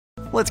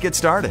Let's get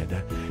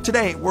started.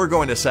 Today, we're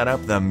going to set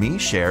up the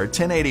meShare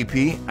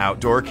 1080p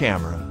outdoor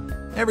camera.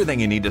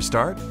 Everything you need to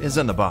start is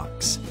in the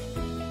box.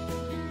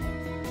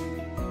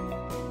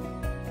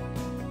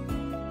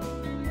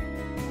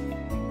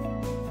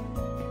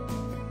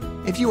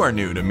 If you are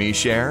new to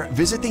meShare,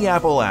 visit the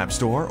Apple App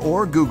Store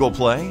or Google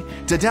Play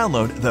to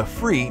download the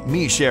free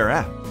meShare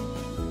app.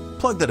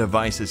 Plug the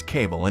device's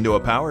cable into a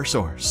power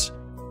source.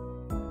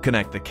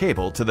 Connect the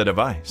cable to the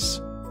device.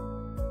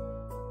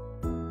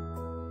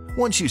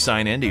 Once you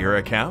sign into your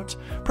account,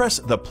 press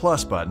the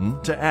plus button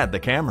to add the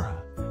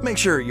camera. Make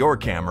sure your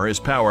camera is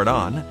powered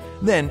on,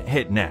 then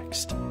hit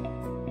Next.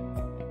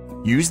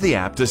 Use the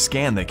app to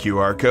scan the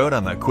QR code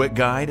on the quick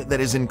guide that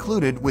is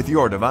included with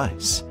your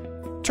device.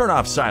 Turn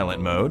off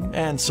silent mode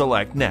and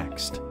select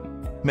Next.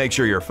 Make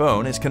sure your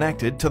phone is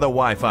connected to the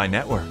Wi-Fi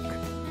network.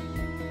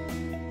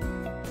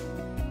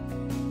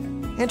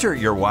 Enter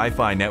your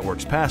Wi-Fi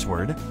network's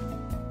password,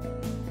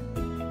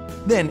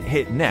 then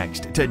hit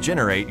Next to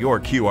generate your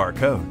QR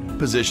code.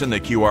 Position the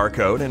QR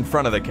code in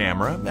front of the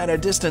camera at a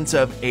distance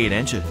of 8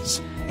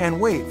 inches and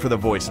wait for the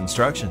voice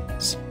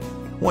instructions.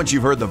 Once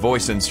you've heard the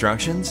voice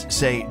instructions,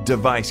 say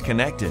Device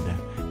Connected.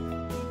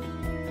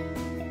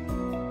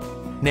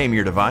 Name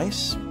your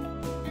device.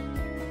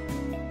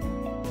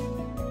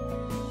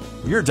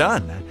 You're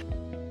done.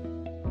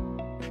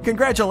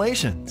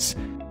 Congratulations!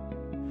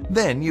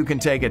 Then you can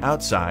take it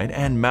outside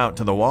and mount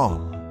to the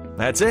wall.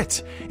 That's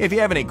it. If you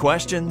have any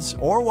questions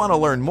or want to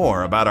learn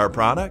more about our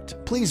product,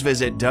 please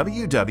visit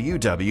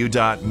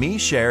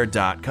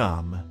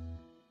www.meshare.com.